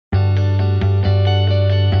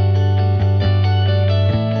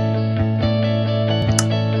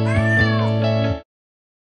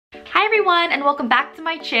everyone, and welcome back to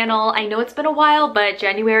my channel. I know it's been a while, but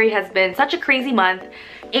January has been such a crazy month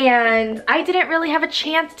and I didn't really have a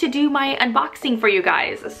chance to do my unboxing for you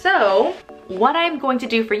guys. So what I'm going to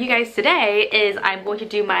do for you guys today is I'm going to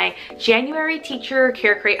do my January teacher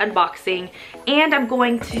care crate unboxing, and I'm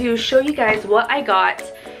going to show you guys what I got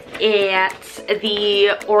at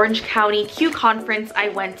the Orange County Q conference I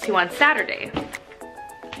went to on Saturday.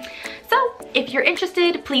 So if you're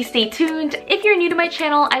interested, please stay tuned. If you're new to my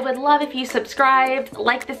channel, I would love if you subscribed,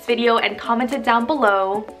 liked this video, and commented down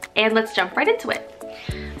below. And let's jump right into it.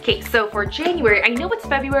 Okay, so for January, I know it's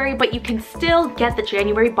February, but you can still get the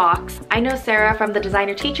January box. I know Sarah from the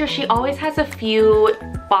Designer Teacher, she always has a few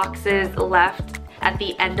boxes left at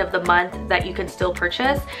the end of the month that you can still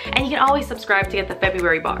purchase, and you can always subscribe to get the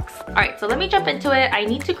February box. All right, so let me jump into it. I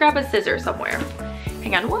need to grab a scissor somewhere.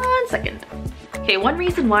 Hang on 1 second. Okay, one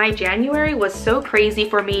reason why January was so crazy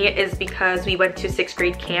for me is because we went to 6th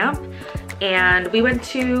grade camp, and we went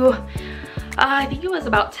to, I think it was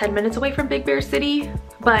about 10 minutes away from Big Bear City,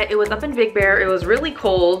 but it was up in Big Bear. It was really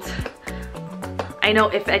cold. I know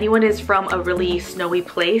if anyone is from a really snowy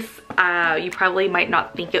place, you probably might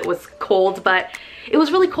not think it was cold, but it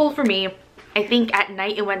was really cold for me. I think at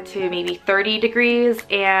night it went to maybe 30 degrees,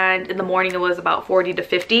 and in the morning it was about 40 to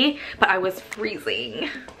 50, but I was freezing.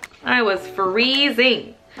 I was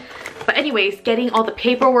freezing. But anyways, getting all the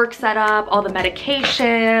paperwork set up, all the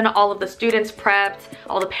medication, all of the students prepped,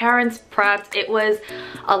 all the parents prepped. It was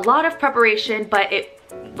a lot of preparation, but it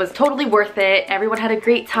was totally worth it. Everyone had a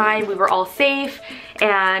great time. We were all safe,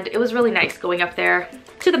 and it was really nice going up there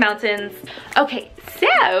to the mountains. Okay,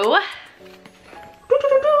 so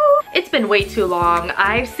it's been way too long.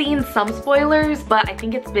 I've seen some spoilers, but I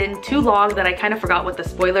think it's been too long that I kind of forgot what the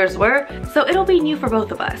spoilers were. So it'll be new for both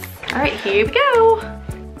of us. All right, here we go.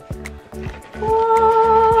 Oh!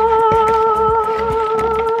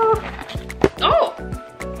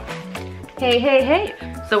 Hey.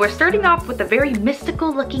 So we're starting off with a very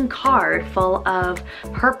mystical looking card full of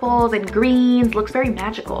purples and greens. Looks very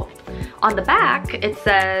magical. On the back, it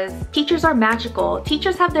says, teachers are magical.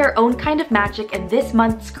 Teachers have their own kind of magic, and this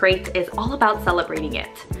month's crate is all about celebrating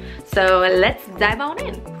it. So let's dive on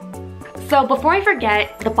in. So before I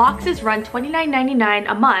forget, the boxes run $29.99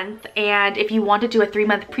 a month, and if you want to do a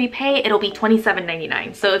 3-month prepay, it'll be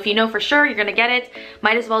 $27.99. So if you know for sure you're gonna get it,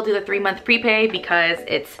 might as well do the 3-month prepay because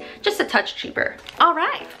it's just a touch cheaper. All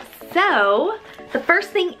right, so the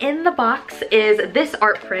first thing in the box is this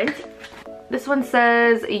art print. This one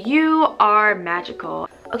says, "You are magical."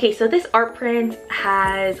 Okay, so this art print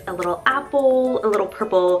has a little apple, a little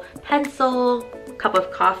purple pencil, a cup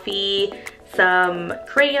of coffee, some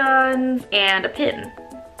crayons, and a pin.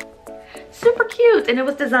 Super cute, and it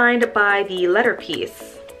was designed by the Letter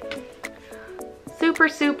Piece. Super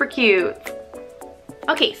cute.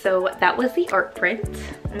 Okay, so that was the art print.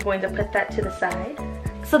 I'm going to put that to the side.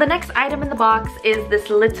 So the next item in the box is this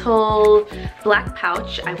little black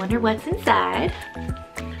pouch. I wonder what's inside.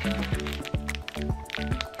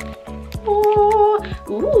 Ooh.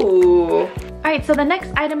 Alright, so the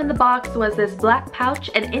next item in the box was this black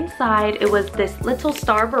pouch, and inside it was this little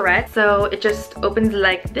star barrette. So it just opens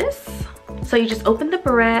like this. So you just open the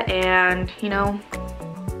barrette and, you know,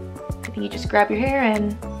 I think you just grab your hair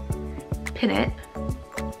and pin it.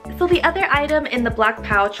 So the other item in the black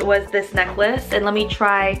pouch was this necklace, and let me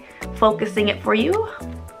try focusing it for you.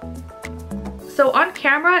 So on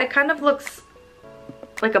camera, it kind of looks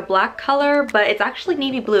like a black color, but it's actually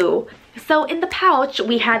navy blue. So in the pouch,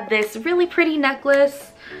 we had this really pretty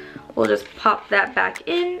necklace. We'll just pop that back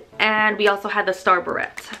in, and we also had the star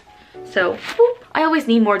barrette. So, whoop. I always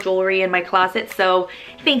need more jewelry in my closet, so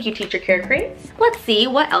thank you, Teacher Care Crates. Let's see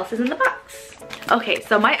what else is in the box. Okay,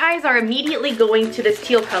 so my eyes are immediately going to this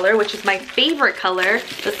teal color, which is my favorite color,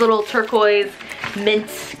 this little turquoise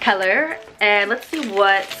mint color. And let's see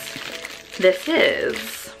what this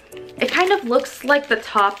is. It kind of looks like the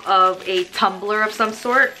top of a tumbler of some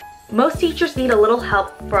sort. Most teachers need a little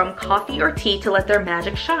help from coffee or tea to let their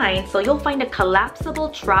magic shine, so you'll find a collapsible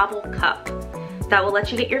travel cup that will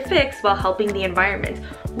let you get your fix while helping the environment.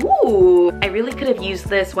 Ooh, I really could have used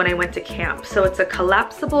this when I went to camp. So it's a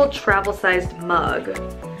collapsible travel-sized mug.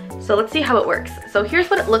 So let's see how it works. So here's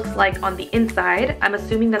what it looks like on the inside. I'm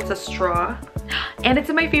assuming that's a straw, and it's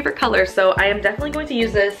in my favorite color, so I am definitely going to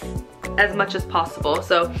use this as much as possible.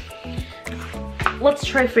 So let's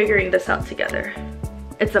try figuring this out together.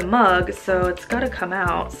 It's a mug, so it's gotta come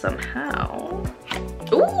out somehow.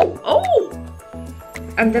 Ooh, oh!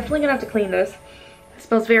 I'm definitely gonna have to clean this. It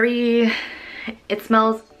smells very, it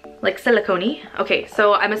smells like silicone-y. Okay,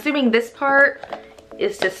 so I'm assuming this part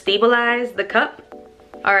is to stabilize the cup.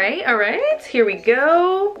 All right, here we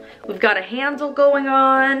go. We've got a handle going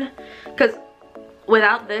on, because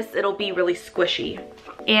without this, it'll be really squishy.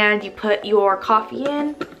 And you put your coffee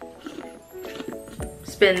in,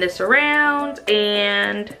 spin this around,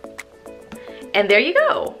 and there you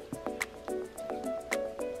go.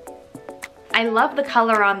 I love the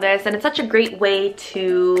color on this, and it's such a great way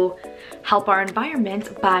to help our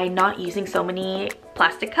environment by not using so many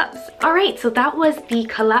plastic cups. All right, so that was the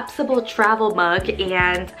collapsible travel mug,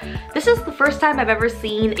 and this is the first time I've ever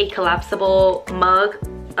seen a collapsible mug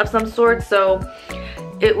of some sort, so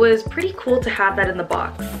it was pretty cool to have that in the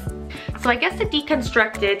box. So I guess to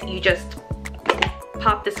deconstruct it, you just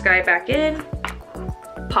pop this guy back in,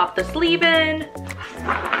 pop the sleeve in.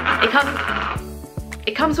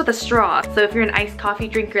 It comes with a straw, so if you're an iced coffee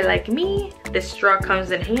drinker like me, this straw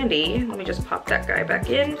comes in handy. Let me just pop that guy back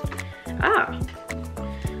in.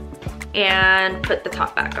 And put the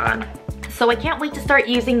top back on. So I can't wait to start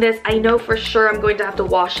using this. I know for sure I'm going to have to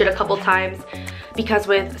wash it a couple times because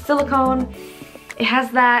with silicone, it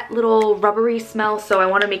has that little rubbery smell, so I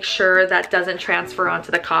want to make sure that doesn't transfer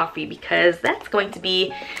onto the coffee because that's going to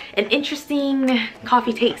be an interesting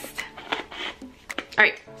coffee taste. All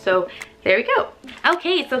right, so there we go.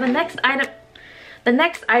 Okay, so the next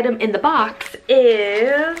item in the box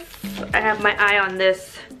is, I have my eye on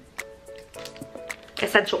this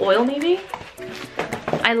essential oil maybe.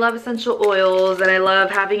 I love essential oils and I love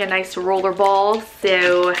having a nice roller ball,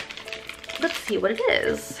 so let's see what it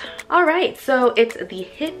is. All right, so it's the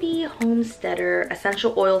Hippie Homesteader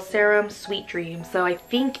Essential Oil Serum Sweet Dream. So I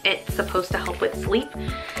think it's supposed to help with sleep.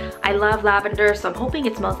 I love lavender, so I'm hoping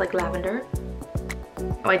it smells like lavender.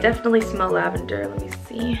 Oh, I definitely smell lavender. Let me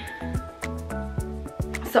see.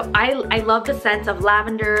 So I love the scent of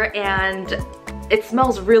lavender and it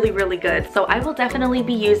smells really, really good. So I will definitely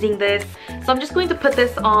be using this. So I'm just going to put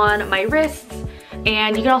this on my wrists,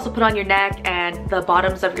 and you can also put on your neck and the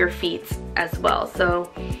bottoms of your feet as well.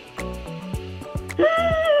 So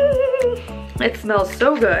it smells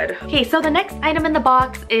so good. Okay, so the next item in the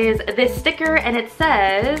box is this sticker, and it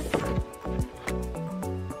says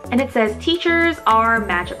teachers are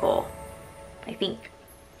magical, I think.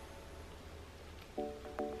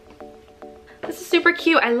 This is super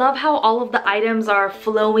cute. I love how all of the items are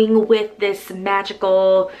flowing with this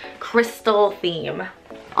magical crystal theme.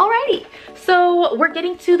 Alrighty, so we're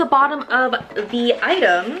getting to the bottom of the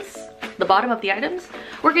items.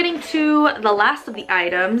 We're getting to the last of the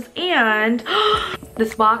items, and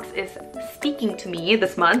this box is speaking to me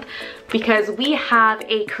this month because we have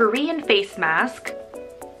a Korean face mask.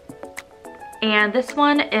 And this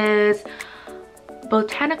one is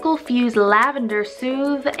Botanical Fuse Lavender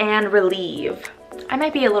Soothe and Relieve. I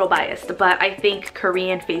might be a little biased, but I think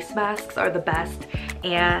Korean face masks are the best,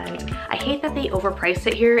 and I hate that they overprice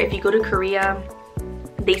it here. If you go to Korea,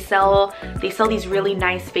 they sell these really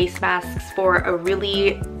nice face masks for a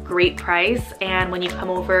really great price, and when you come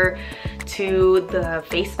over to the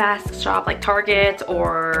face mask shop like Target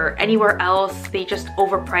or anywhere else, they just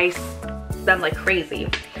overprice them like crazy.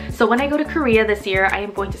 So when I go to Korea this year, I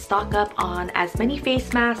am going to stock up on as many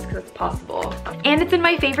face masks as possible. And it's in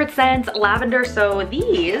my favorite scent, lavender, so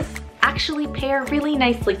these actually pair really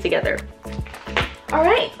nicely together. All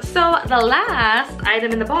right, so the last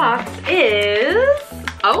item in the box is,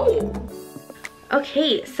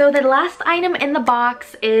 okay, so the last item in the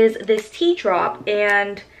box is this tea drop,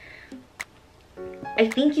 and I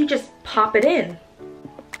think you just pop it in.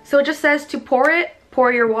 So it just says to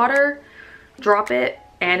pour your water, drop it,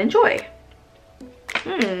 and enjoy.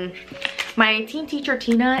 My teen teacher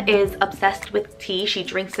Tina is obsessed with tea. She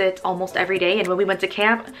drinks it almost every day, and when we went to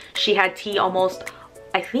camp, she had tea almost,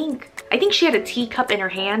 I think she had a teacup in her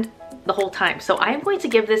hand the whole time. So I am going to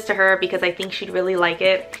give this to her because I think she'd really like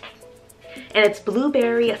it. And it's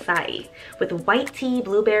blueberry acai with white tea,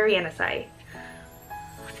 blueberry, and acai.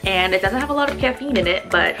 And it doesn't have a lot of caffeine in it,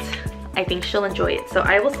 but I think she'll enjoy it. So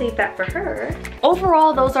I will save that for her.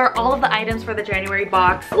 Overall, those are all of the items for the January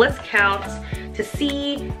box. Let's count to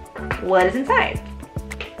see what is inside.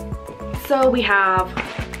 So we have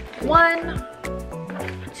 1,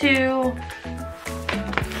 2,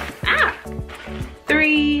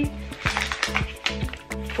 3,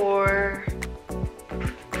 4,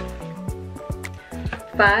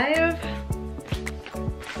 5,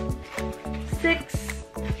 6,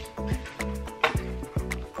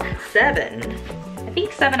 7. I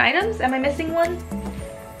think 7 items. Am I missing one?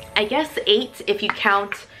 I guess 8 if you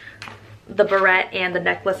count the barrette and the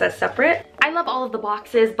necklace as separate. I love all of the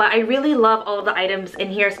boxes, but I really love all of the items in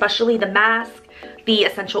here, especially the mask, the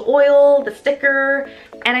essential oil, the sticker,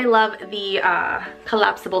 and I love the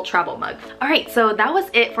collapsible travel mug. All right, so that was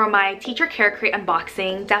it for my Teacher Care Crate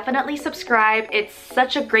unboxing. Definitely subscribe. It's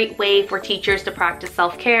such a great way for teachers to practice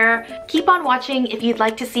self-care. Keep on watching if you'd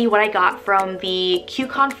like to see what I got from the Q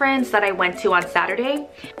conference that I went to on Saturday.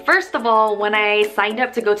 First of all, when I signed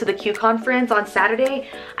up to go to the Q conference on Saturday,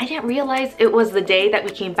 I didn't realize it was the day that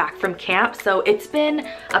we came back from camp, so it's been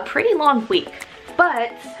a pretty long week.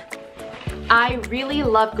 But I really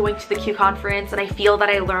love going to the Q conference, and I feel that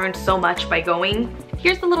I learned so much by going.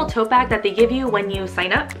 Here's the little tote bag that they give you when you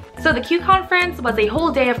sign up. So the Q conference was a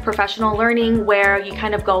whole day of professional learning where you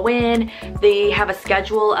kind of go in, they have a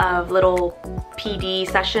schedule of little PD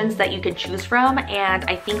sessions that you can choose from, and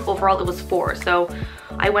I think overall it was 4. So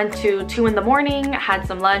I went to 2 in the morning, had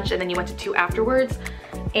some lunch, and then you went to 2 afterwards.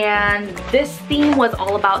 And this theme was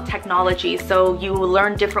all about technology, so you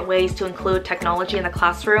learn different ways to include technology in the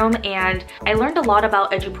classroom, and I learned a lot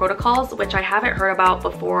about edu protocols, which I haven't heard about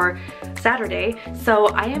before Saturday. So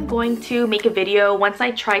I am going to make a video once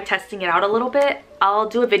I try testing it out a little bit. I'll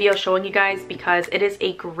do a video showing you guys because it is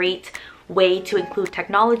a great way to include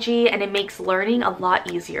technology and it makes learning a lot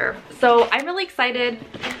easier. So I'm really excited.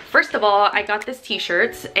 First of all, I got this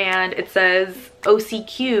t-shirt and it says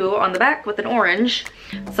OCQ on the back with an orange.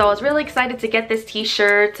 So I was really excited to get this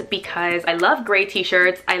t-shirt because I love gray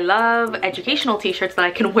t-shirts, I love educational t-shirts that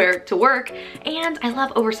I can wear to work, and I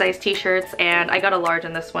love oversized t-shirts, and I got a large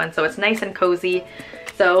in this one, so it's nice and cozy.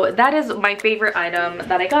 So that is my favorite item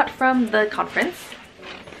that I got from the conference.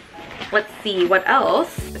 Let's see what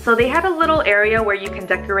else. So they had a little area where you can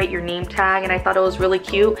decorate your name tag, and I thought it was really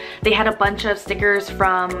cute. They had a bunch of stickers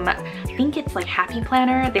from, I think it's like Happy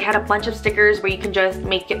Planner. They had a bunch of stickers where you can just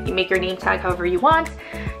make your name tag however you want.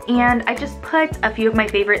 And I just put a few of my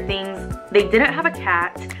favorite things. They didn't have a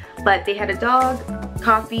cat, but they had a dog,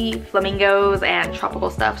 coffee, flamingos, and tropical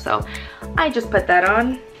stuff. So I just put that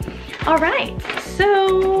on. All right,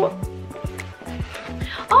 so,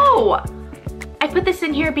 oh, I put this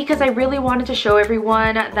in here because I really wanted to show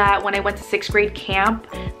everyone that when I went to 6th grade camp,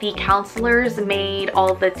 the counselors made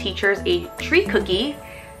all the teachers a tree cookie.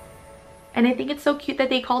 And I think it's so cute that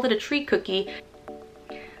they called it a tree cookie.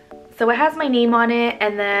 So it has my name on it,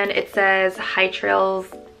 and then it says High Trails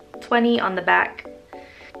 20 on the back.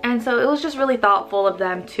 And so it was just really thoughtful of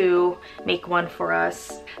them to make one for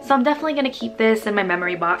us. So I'm definitely gonna keep this in my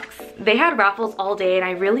memory box. They had raffles all day and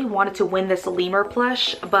I really wanted to win this lemur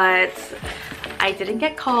plush, but I didn't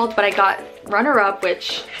get called, but I got runner-up,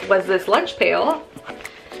 which was this lunch pail.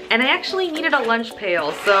 And I actually needed a lunch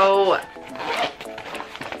pail, so,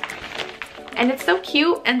 and it's so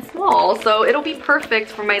cute and small, so it'll be perfect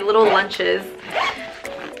for my little lunches.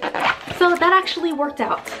 So that actually worked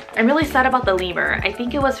out. I'm really sad about the lemur. I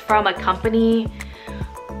think it was from a company,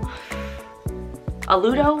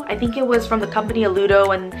 Aludo. I think it was from the company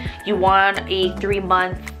Aludo, and you won a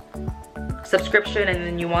 3-month subscription and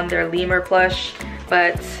then you won their lemur plush.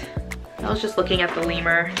 But I was just looking at the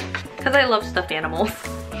lemur because I love stuffed animals.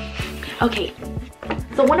 Okay,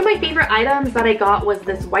 so one of my favorite items that I got was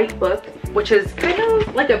this white book, which is kind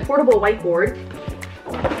of like a portable whiteboard.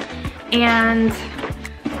 And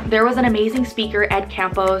there was an amazing speaker, Ed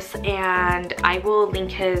Campos, and I will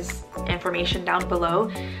link his information down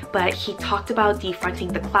below, but he talked about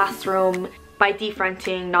defronting the classroom. By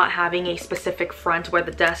defronting, not having a specific front where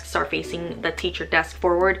the desks are facing the teacher desk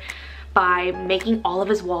forward, by making all of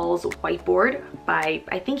his walls whiteboard.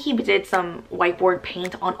 I think he did some whiteboard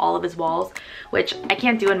paint on all of his walls, which I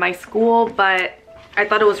can't do in my school, but I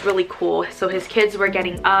thought it was really cool. So his kids were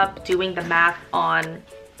getting up, doing the math on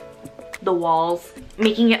the walls,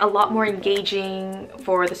 making it a lot more engaging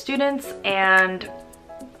for the students, and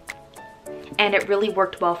it really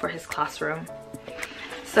worked well for his classroom.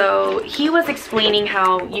 So he was explaining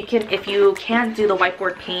how you can, if you can't do the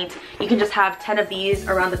whiteboard paint, you can just have 10 of these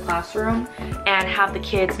around the classroom and have the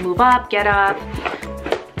kids move up, get up,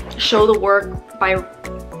 show the work by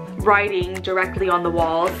writing directly on the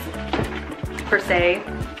walls, per se.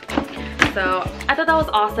 So I thought that was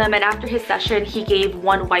awesome, and after his session he gave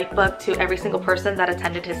one white book to every single person that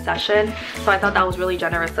attended his session, so I thought that was really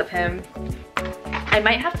generous of him. I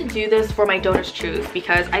might have to do this for my Donors Choose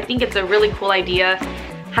because I think it's a really cool idea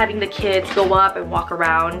having the kids go up and walk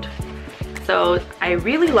around. So I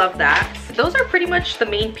really love that. Those are pretty much the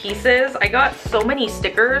main pieces. I got so many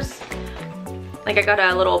stickers. Like I got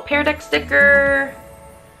a little Pear Deck sticker,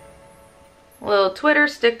 a little Twitter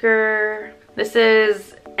sticker. This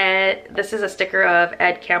is a sticker of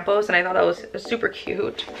Ed Campos, and I thought that was super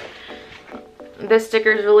cute. This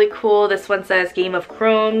sticker is really cool. This one says Game of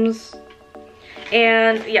Chromes.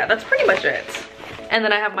 And yeah, that's pretty much it. And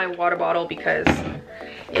then I have my water bottle because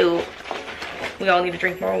Ew. We all need to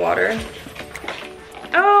drink more water.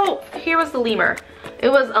 Oh, here was the lemur. It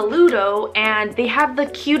was a Ludo, and they have the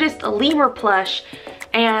cutest lemur plush.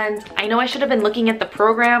 And I know I should have been looking at the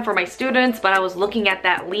program for my students, but I was looking at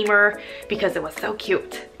that lemur because it was so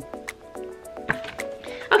cute.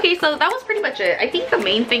 Okay, so that was pretty much it. I think the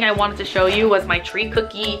main thing I wanted to show you was my tree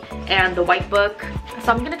cookie and the white book.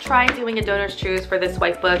 So I'm gonna try doing a donor's choose for this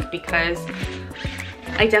white book because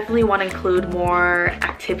I definitely want to include more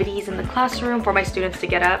activities in the classroom for my students to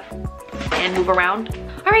get up and move around.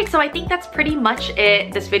 Alright, so I think that's pretty much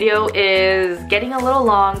it. This video is getting a little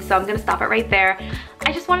long, so I'm gonna stop it right there.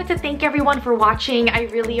 I just wanted to thank everyone for watching. I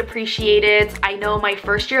really appreciate it. I know my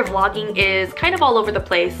first year of vlogging is kind of all over the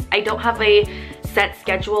place. I don't have a set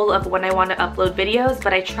schedule of when I want to upload videos,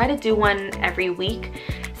 but I try to do one every week.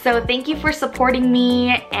 So thank you for supporting me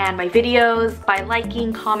and my videos by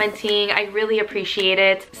liking, commenting. I really appreciate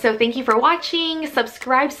it. So thank you for watching.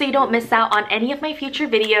 Subscribe so you don't miss out on any of my future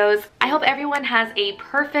videos. I hope everyone has a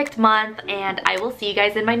perfect month, and I will see you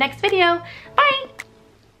guys in my next video. Bye!